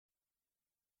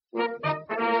Madison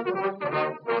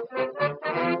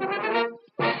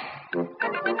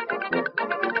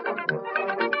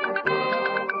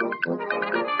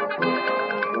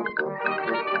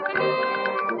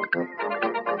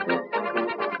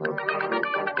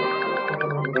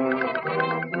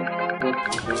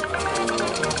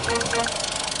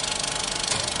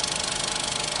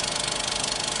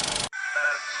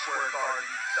Square Garden,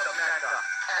 the Mecca,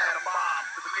 Atom Bomb,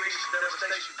 the creation of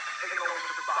devastation, taking over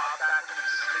the Bob back in the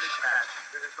submission match.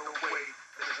 There's no way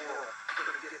this world is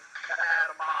going to get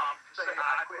Atom Bomb to say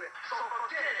I quit. So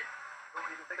forget it.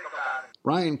 Don't even think about it.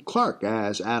 Ryan Clark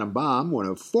as Atom Bomb, one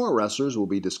of four wrestlers we'll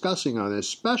be discussing on this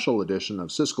special edition of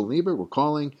Siskel and Ebert we're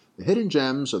calling The Hidden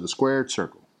Gems of the Squared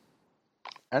Circle.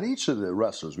 And each of the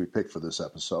wrestlers we picked for this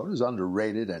episode is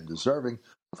underrated and deserving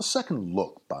of a second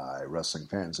look by wrestling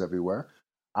fans everywhere.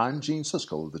 I'm Gene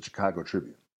Siskel of the Chicago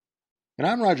Tribune. And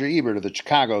I'm Roger Ebert of the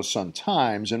Chicago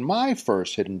Sun-Times, and my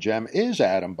first hidden gem is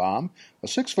Atom Bomb, a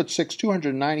 6'6",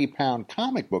 290-pound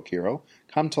comic book hero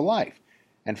come to life.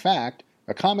 In fact,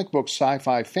 a comic book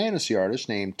sci-fi fantasy artist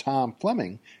named Tom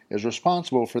Fleming is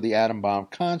responsible for the Atom Bomb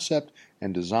concept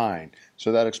and design,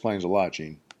 so that explains a lot,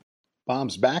 Gene.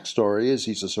 Bomb's backstory is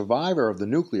he's a survivor of the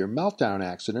nuclear meltdown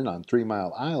accident on 3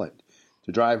 Mile Island.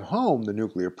 To drive home the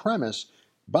nuclear premise,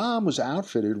 Bomb was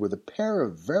outfitted with a pair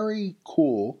of very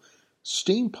cool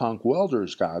steampunk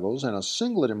welder's goggles and a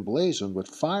singlet emblazoned with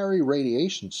fiery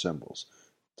radiation symbols.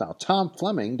 Now, Tom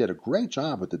Fleming did a great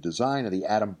job with the design of the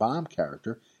Atom Bomb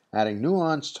character, adding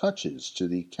nuanced touches to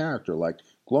the character like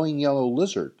glowing yellow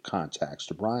lizard contacts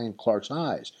to Brian Clark's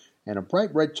eyes, and a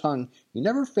bright red tongue he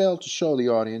never failed to show the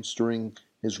audience during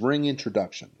his ring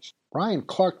introductions. Brian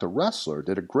Clark, the wrestler,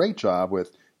 did a great job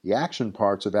with the action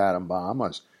parts of Atom Bomb,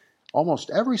 as almost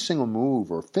every single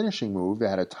move or finishing move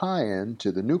had a tie-in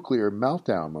to the nuclear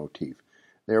meltdown motif.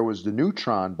 There was the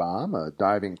neutron bomb, a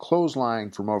diving clothesline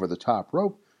from over the top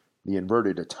rope, the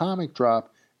inverted atomic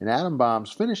drop, and Atom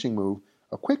Bomb's finishing move,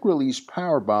 a quick-release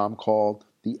power bomb called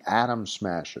the Atom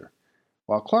Smasher.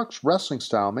 While Clark's wrestling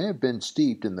style may have been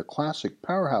steeped in the classic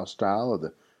powerhouse style of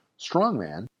the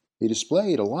strongman, he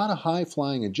displayed a lot of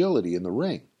high-flying agility in the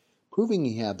ring, proving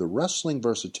he had the wrestling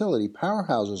versatility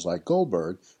powerhouses like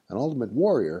Goldberg and Ultimate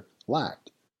Warrior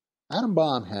lacked. Atom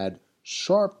Bomb had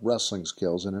sharp wrestling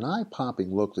skills and an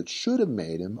eye-popping look that should have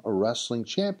made him a wrestling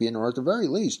champion, or at the very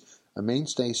least, a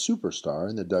mainstay superstar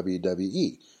in the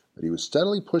WWE, but he was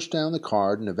steadily pushed down the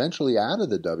card and eventually out of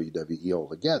the WWE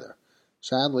altogether.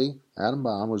 Sadly, Atom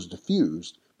Bomb was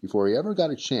diffused before he ever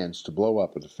got a chance to blow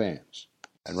up with the fans.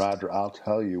 And Roger, I'll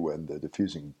tell you when the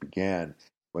diffusing began,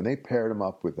 when they paired him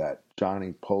up with that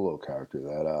Johnny Polo character,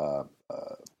 that,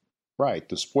 right,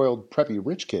 the spoiled preppy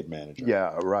rich kid manager.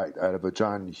 Yeah, right, out of a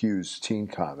John Hughes teen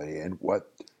comedy. And what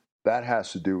that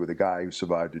has to do with a guy who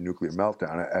survived a nuclear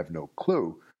meltdown, I have no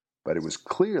clue, but it was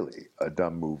clearly a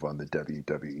dumb move on the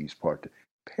WWE's part to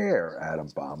pair Atom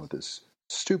Bomb with this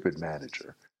stupid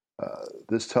manager.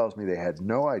 This tells me they had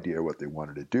no idea what they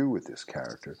wanted to do with this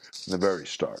character from the very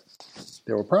start.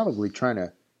 They were probably trying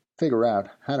to figure out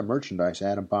how to merchandise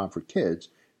Atom Bomb for kids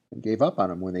and gave up on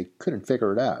him when they couldn't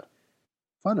figure it out.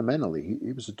 Fundamentally,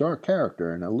 he was a dark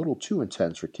character and a little too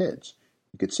intense for kids.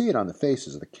 You could see it on the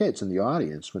faces of the kids in the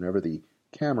audience whenever the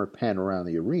camera panned around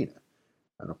the arena.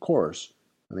 And of course,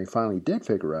 when they finally did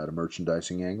figure out a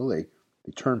merchandising angle, they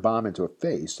turned Bomb into a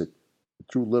face that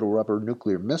threw little rubber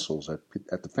nuclear missiles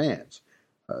at the fans.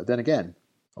 Then again,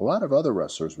 a lot of other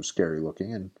wrestlers were scary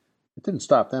looking, and it didn't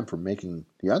stop them from making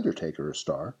The Undertaker a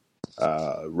star.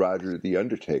 Roger, The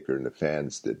Undertaker and the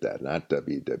fans did that, not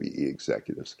WWE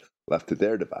executives. Left to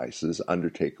their devices,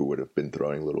 Undertaker would have been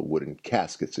throwing little wooden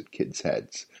caskets at kids'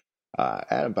 heads.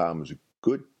 Atom Bomb was a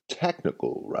good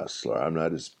technical wrestler. I'm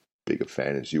not as big a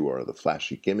fan as you are of the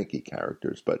flashy, gimmicky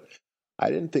characters, but I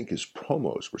didn't think his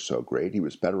promos were so great. He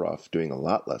was better off doing a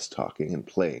lot less talking and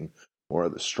playing more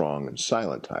of the strong and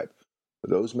silent type.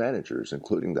 Those managers,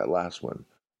 including that last one,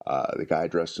 the guy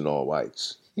dressed in all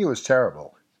whites. He was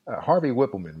terrible. Harvey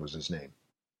Whippleman was his name.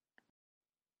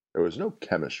 There was no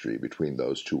chemistry between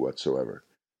those two whatsoever.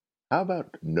 How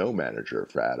about no manager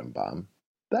for Atom Bomb?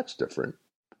 That's different.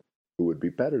 Who would be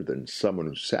better than someone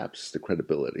who saps the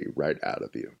credibility right out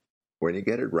of you? When you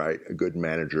get it right, a good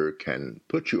manager can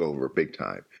put you over big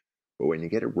time. But when you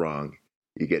get it wrong,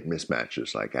 you get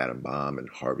mismatches like Atom Bomb and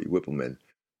Harvey Whippleman,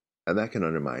 and that can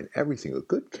undermine everything a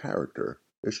good character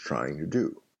is trying to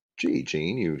do. Gee,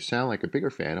 Gene, you sound like a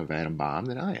bigger fan of Atom Bomb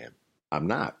than I am. I'm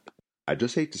not. I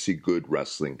just hate to see good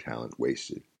wrestling talent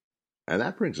wasted. And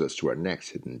that brings us to our next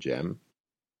hidden gem,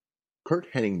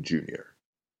 Curt Hennig Jr.,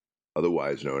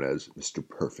 otherwise known as Mr.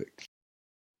 Perfect.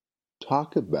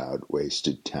 Talk about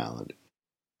wasted talent.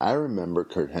 I remember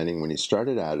Curt Hennig when he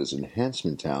started out as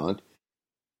enhancement talent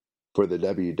for the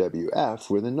WWF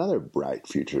with another bright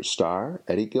future star,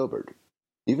 Eddie Gilbert.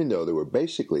 Even though they were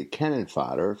basically cannon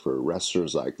fodder for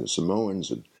wrestlers like the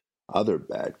Samoans and other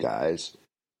bad guys,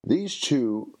 these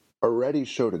two already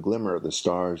showed a glimmer of the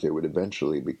stars they would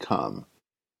eventually become.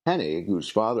 Hennig, whose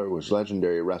father was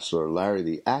legendary wrestler Larry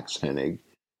the Axe Hennig,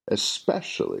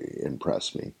 especially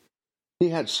impressed me. He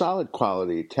had solid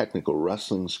quality technical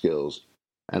wrestling skills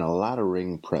and a lot of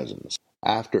ring presence.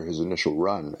 After his initial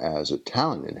run as a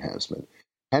talent enhancement,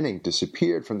 Hennig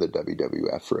disappeared from the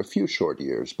WWF for a few short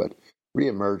years, but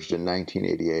re-emerged in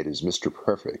 1988 as Mr.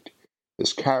 Perfect.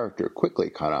 His character quickly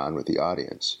caught on with the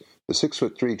audience. The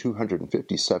 6'3",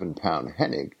 257-pound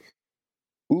Hennig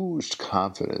oozed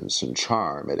confidence and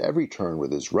charm at every turn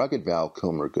with his rugged Val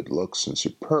Kilmer good looks and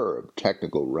superb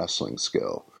technical wrestling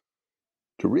skill.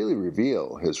 To really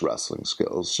reveal his wrestling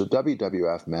skills, the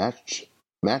WWF matched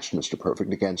Mr.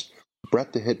 Perfect against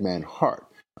Bret the Hitman Hart,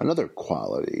 another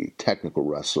quality technical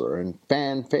wrestler and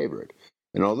fan favorite.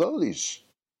 And although these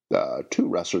two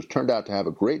wrestlers turned out to have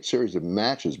a great series of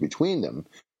matches between them,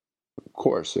 of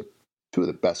course, two of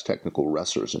the best technical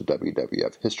wrestlers in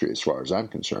WWF history as far as I'm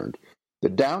concerned, the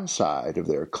downside of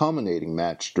their culminating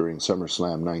match during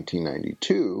SummerSlam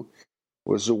 1992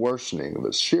 was the worsening of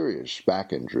a serious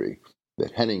back injury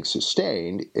that Hennig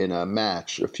sustained in a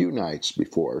match a few nights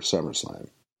before SummerSlam.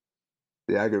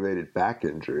 The aggravated back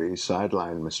injury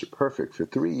sidelined Mr. Perfect for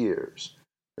 3 years,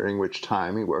 during which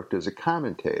time he worked as a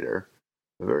commentator,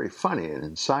 a very funny and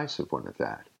incisive one at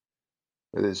that.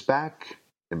 With his back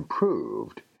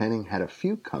improved, Hennig had a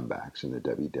few comebacks in the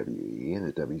WWE and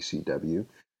the WCW,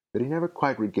 but he never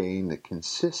quite regained the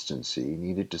consistency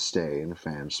needed to stay in the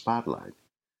fan spotlight.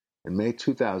 In May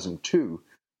 2002,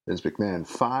 Vince McMahon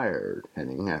fired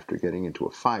Hennig after getting into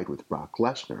a fight with Brock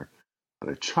Lesnar on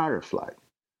a charter flight.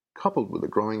 Coupled with a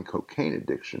growing cocaine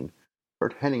addiction,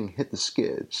 Curt Hennig hit the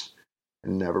skids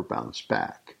and never bounced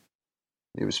back.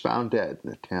 He was found dead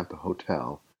in a Tampa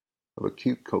hotel of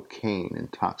acute cocaine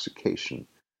intoxication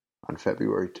on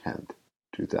February 10,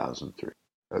 2003.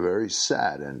 A very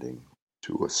sad ending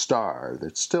to a star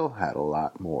that still had a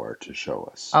lot more to show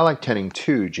us. I like Hennig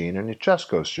too, Gene, and it just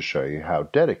goes to show you how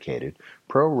dedicated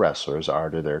pro wrestlers are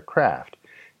to their craft.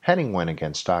 Hennig went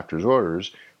against doctor's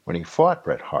orders when he fought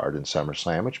Bret Hart in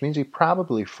SummerSlam, which means he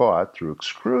probably fought through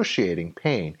excruciating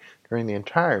pain during the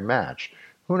entire match.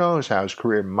 Who knows how his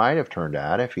career might have turned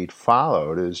out if he'd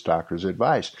followed his doctor's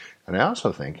advice. And I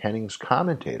also think Hennig's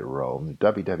commentator role in the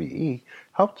WWE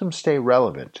helped him stay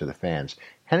relevant to the fans.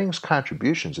 Hennig's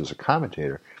contributions as a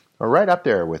commentator are right up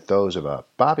there with those of a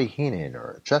Bobby Heenan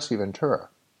or Jesse Ventura.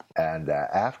 And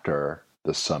after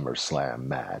the SummerSlam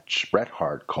match, Bret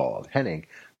Hart called Hennig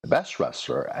the best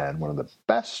wrestler and one of the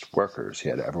best workers he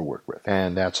had ever worked with.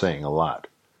 And that's saying a lot.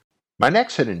 My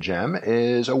next hidden gem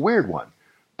is a weird one.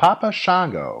 Papa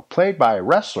Shango. Played by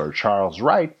wrestler Charles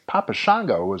Wright, Papa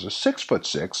Shango was a 6'6",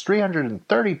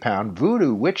 330-pound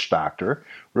voodoo witch doctor,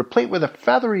 replete with a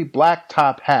feathery black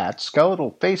top hat,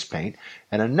 skeletal face paint,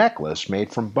 and a necklace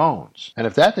made from bones. And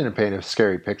if that didn't paint a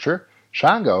scary picture,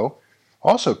 Shango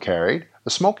also carried a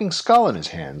smoking skull in his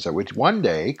hands that would one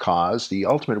day cause the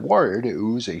Ultimate Warrior to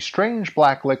ooze a strange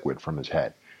black liquid from his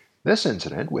head. This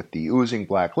incident with the oozing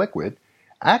black liquid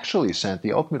actually sent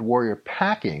the Ultimate Warrior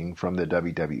packing from the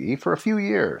WWE for a few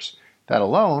years. That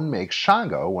alone makes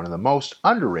Shango one of the most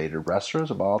underrated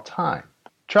wrestlers of all time.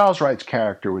 Charles Wright's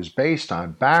character was based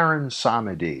on Baron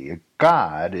Samedi, a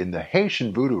god in the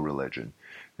Haitian voodoo religion.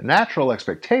 The natural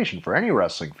expectation for any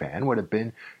wrestling fan would have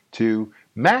been to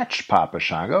match Papa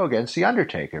Shango against The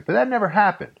Undertaker, but that never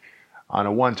happened on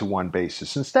a one-to-one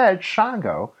basis. Instead,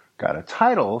 Shango got a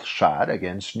title shot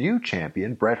against new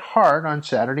champion Bret Hart on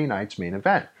Saturday night's main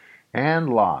event, and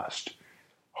lost.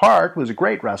 Hart was a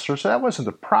great wrestler, so that wasn't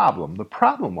the problem. The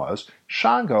problem was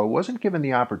Shango wasn't given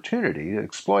the opportunity to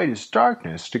exploit his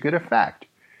darkness to good effect.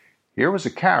 Here was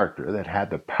a character that had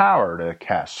the power to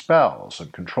cast spells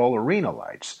and control arena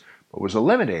lights, but was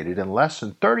eliminated in less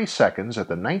than 30 seconds at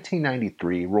the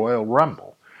 1993 Royal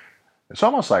Rumble. It's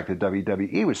almost like the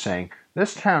WWE was saying,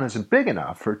 this town isn't big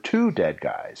enough for two dead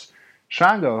guys.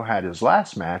 Shango had his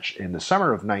last match in the summer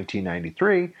of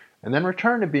 1993 and then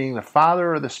returned to being the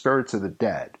father of the spirits of the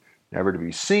dead, never to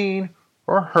be seen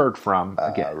or heard from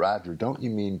again. Roger, don't you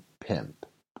mean pimp?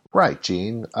 Right,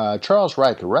 Gene. Charles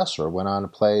Wright, the wrestler, went on to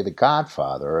play the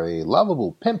Godfather, a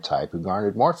lovable pimp type who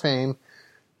garnered more fame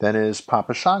than his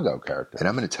Papa Shango character. And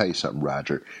I'm going to tell you something,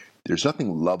 Roger. There's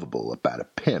nothing lovable about a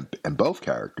pimp, and both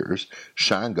characters,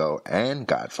 Shango and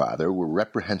Godfather, were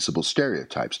reprehensible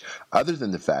stereotypes. Other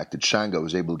than the fact that Shango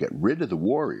was able to get rid of the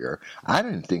warrior, I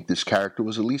didn't think this character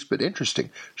was the least bit interesting.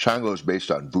 Shango is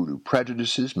based on voodoo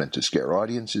prejudices meant to scare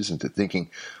audiences into thinking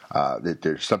that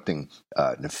there's something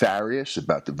nefarious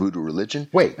about the voodoo religion.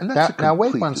 Wait, and that's now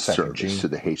wait one disservice second, Gene. to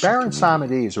the Haitian Baron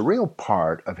community. Samedi is a real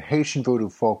part of Haitian voodoo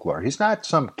folklore. He's not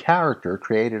some character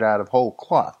created out of whole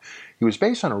cloth. He was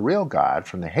based on a real god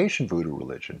from the Haitian voodoo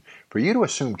religion. For you to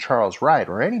assume Charles Wright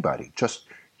or anybody just,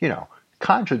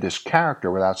 conjured this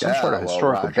character without some sort of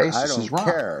historical Roger, basis is wrong. I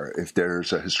don't care if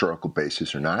there's a historical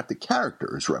basis or not. The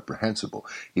character is reprehensible.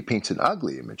 He paints an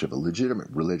ugly image of a legitimate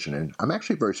religion, and I'm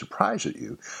actually very surprised at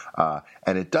you.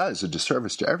 And it does a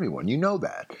disservice to everyone. You know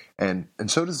that. And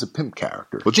so does the pimp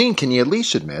character. Well, Gene, can you at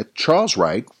least admit Charles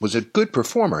Wright was a good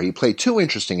performer? He played two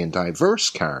interesting and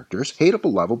diverse characters,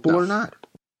 hateable, lovable, or not.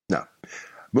 No.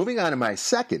 Moving on to my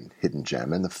second hidden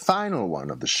gem, and the final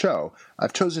one of the show,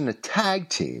 I've chosen a tag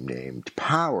team named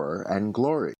Power and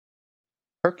Glory.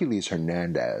 Hercules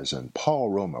Hernandez and Paul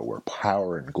Roma were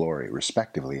Power and Glory,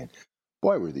 respectively, and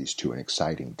boy, were these two an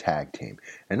exciting tag team.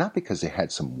 And not because they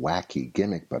had some wacky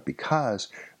gimmick, but because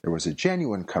there was a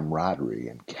genuine camaraderie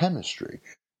and chemistry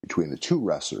between the two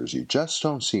wrestlers you just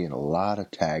don't see in a lot of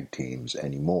tag teams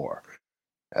anymore.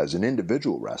 As an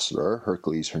individual wrestler,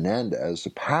 Hercules Hernandez, the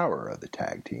power of the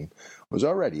tag team, was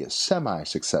already a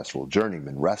semi-successful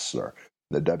journeyman wrestler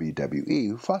in the WWE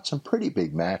who fought some pretty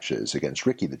big matches against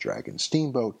Ricky the Dragon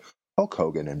Steamboat, Hulk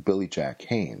Hogan, and Billy Jack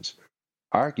Haynes.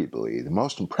 Arguably, the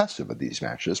most impressive of these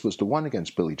matches was the one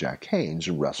against Billy Jack Haynes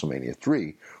in WrestleMania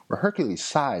 3, where Hercules'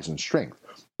 size and strength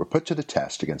were put to the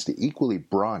test against the equally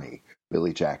brawny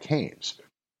Billy Jack Haynes.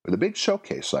 With a big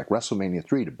showcase like WrestleMania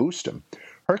 3 to boost him,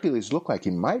 Hercules looked like he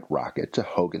might rocket to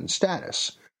Hogan's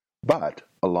status. But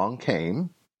along came,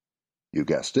 you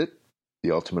guessed it,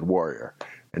 the Ultimate Warrior.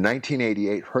 In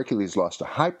 1988, Hercules lost a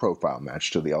high-profile match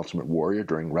to the Ultimate Warrior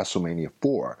during WrestleMania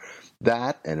 4.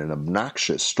 That and an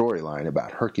obnoxious storyline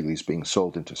about Hercules being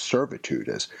sold into servitude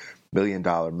as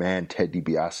million-dollar man Ted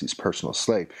DiBiase's personal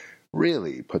slave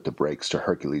really put the brakes to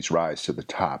Hercules' rise to the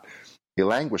top. He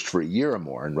languished for a year or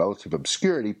more in relative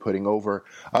obscurity, putting over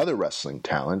other wrestling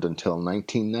talent until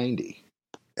 1990.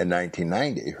 In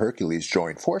 1990, Hercules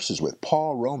joined forces with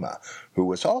Paul Roma, who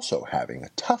was also having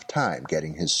a tough time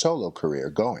getting his solo career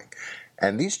going.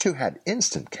 And these two had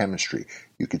instant chemistry.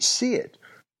 You could see it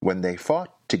when they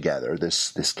fought together,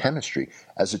 this chemistry.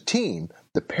 As a team,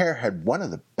 the pair had one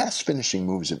of the best finishing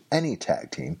moves of any tag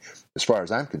team, as far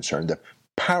as I'm concerned, the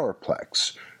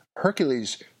Powerplex.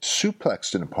 Hercules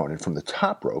suplexed an opponent from the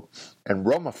top rope, and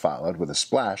Roma followed with a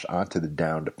splash onto the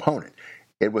downed opponent.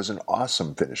 It was an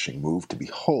awesome finishing move to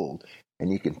behold,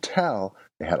 and you can tell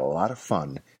they had a lot of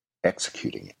fun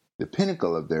executing it. The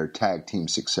pinnacle of their tag team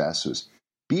success was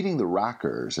beating the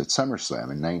Rockers at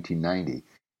SummerSlam in 1990.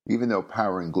 Even though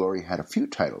Power and Glory had a few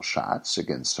title shots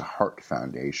against the Hart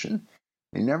Foundation,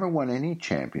 they never won any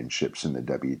championships in the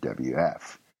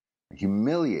WWF. A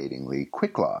humiliatingly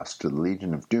quick loss to the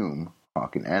Legion of Doom,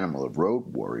 Hawk and Animal of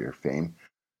Road Warrior fame,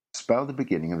 spelled the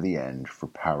beginning of the end for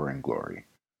Power and Glory.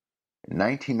 In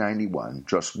 1991,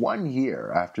 just 1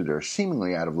 year after their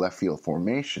seemingly out-of-left-field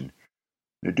formation,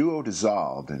 the duo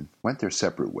dissolved and went their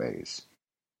separate ways.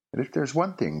 But if there's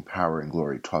one thing Power and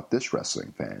Glory taught this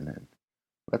wrestling fan, and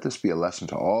let this be a lesson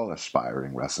to all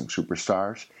aspiring wrestling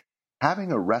superstars,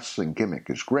 having a wrestling gimmick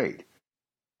is great.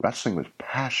 Wrestling with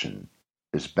passion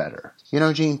is better. You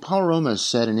know, Gene, Paul Roma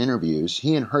said in interviews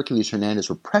he and Hercules Hernandez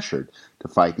were pressured to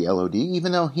fight the LOD,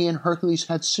 even though he and Hercules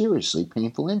had seriously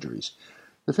painful injuries.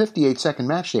 The 58-second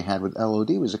match they had with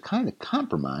LOD was a kind of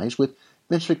compromise with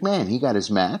Vince McMahon. He got his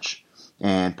match,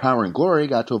 and Power and Glory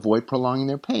got to avoid prolonging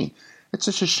their pain. It's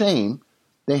such a shame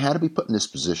they had to be put in this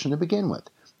position to begin with.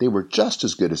 They were just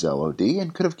as good as LOD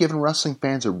and could have given wrestling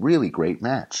fans a really great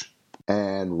match.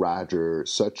 And Roger,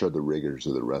 such are the rigors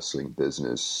of the wrestling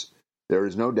business. There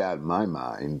is no doubt in my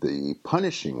mind the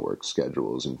punishing work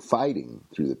schedules and fighting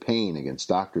through the pain against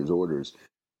doctors' orders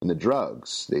and the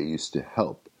drugs that used to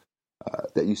help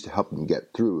them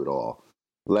get through it all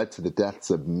led to the deaths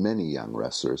of many young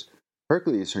wrestlers.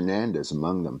 Hercules Hernandez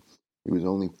among them. He was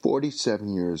only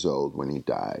 47 years old when he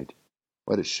died.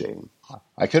 What a shame.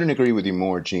 I couldn't agree with you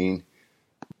more, Gene.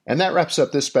 And that wraps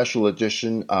up this special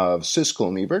edition of Siskel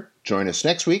and Ebert. Join us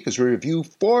next week as we review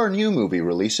 4 new movie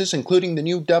releases, including the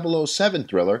new 007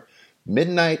 thriller,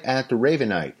 Midnight at the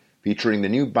Ravenite, featuring the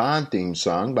new Bond theme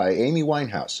song by Amy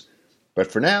Winehouse.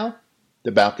 But for now,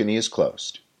 the balcony is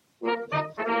closed.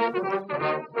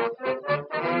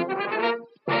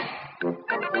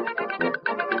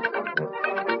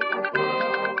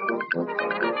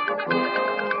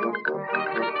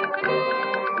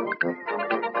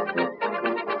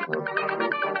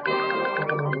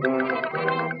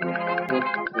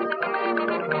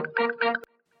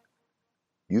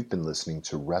 You've been listening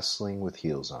to Wrestling with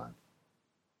Heels On.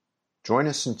 Join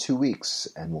us in 2 weeks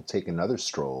and we'll take another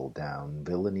stroll down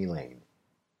Villainy Lane,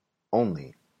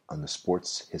 only on the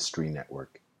Sports History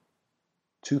Network.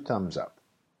 2 thumbs up,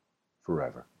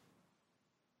 forever.